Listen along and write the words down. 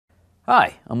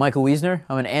Hi, I'm Michael Wiesner.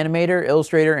 I'm an animator,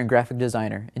 illustrator, and graphic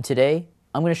designer. And today,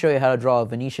 I'm going to show you how to draw a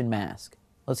Venetian mask.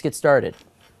 Let's get started.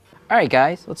 Alright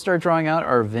guys, let's start drawing out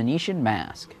our Venetian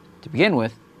mask. To begin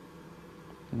with,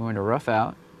 I'm going to rough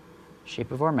out the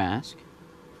shape of our mask,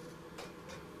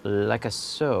 like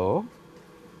so.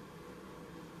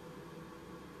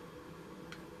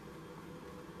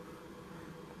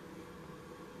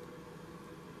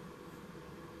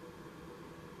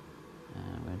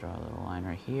 And I'm going to draw a little line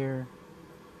right here.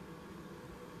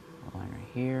 A line right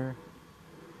here.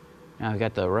 Now I've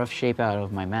got the rough shape out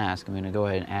of my mask. I'm going to go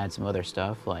ahead and add some other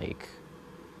stuff, like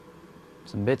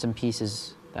some bits and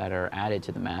pieces that are added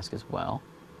to the mask as well.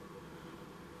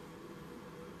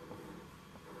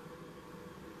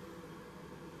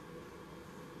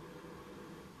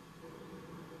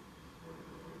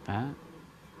 That.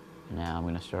 Now I'm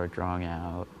going to start drawing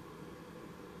out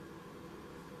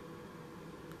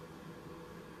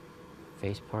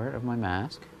face part of my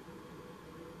mask.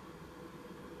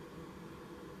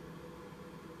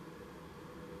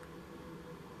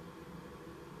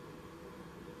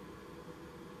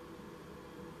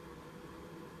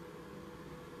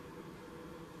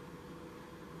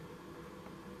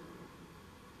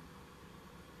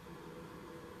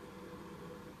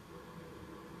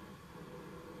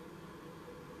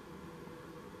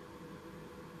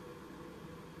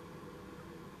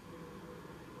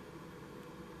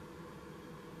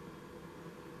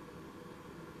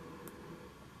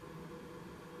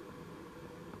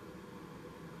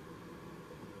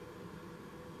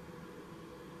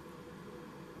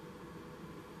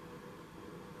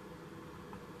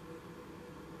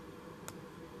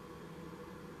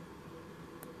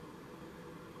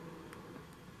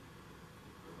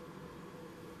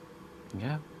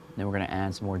 Yeah. Then we're going to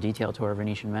add some more detail to our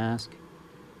Venetian mask.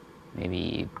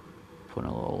 Maybe put a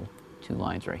little 2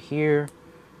 lines right here.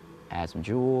 Add some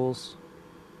jewels.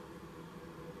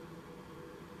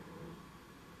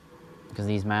 Because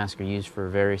these masks are used for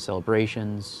various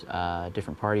celebrations,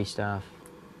 different party stuff.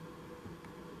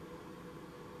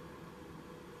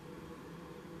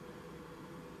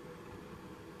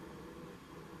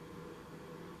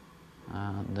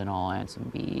 Then I'll add some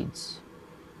beads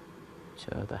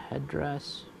to the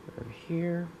headdress over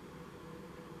here.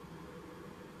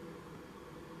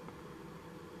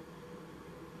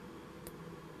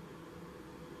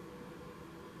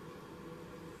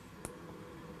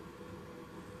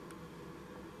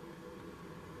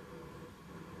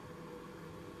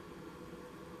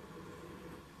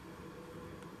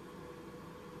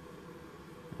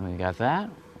 And we got that.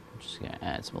 I'm just going to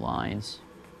add some lines.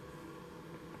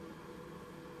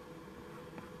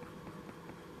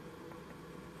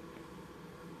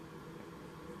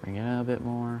 Bring it out a bit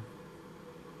more.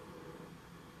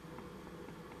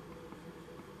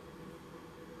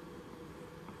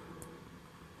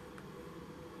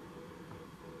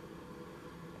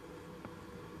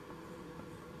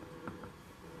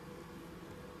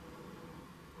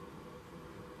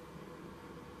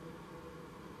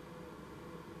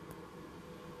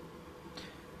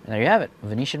 And there you have it, a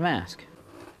Venetian mask.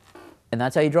 And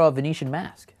that's how you draw a Venetian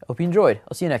mask. I hope you enjoyed.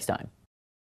 I'll see you next time.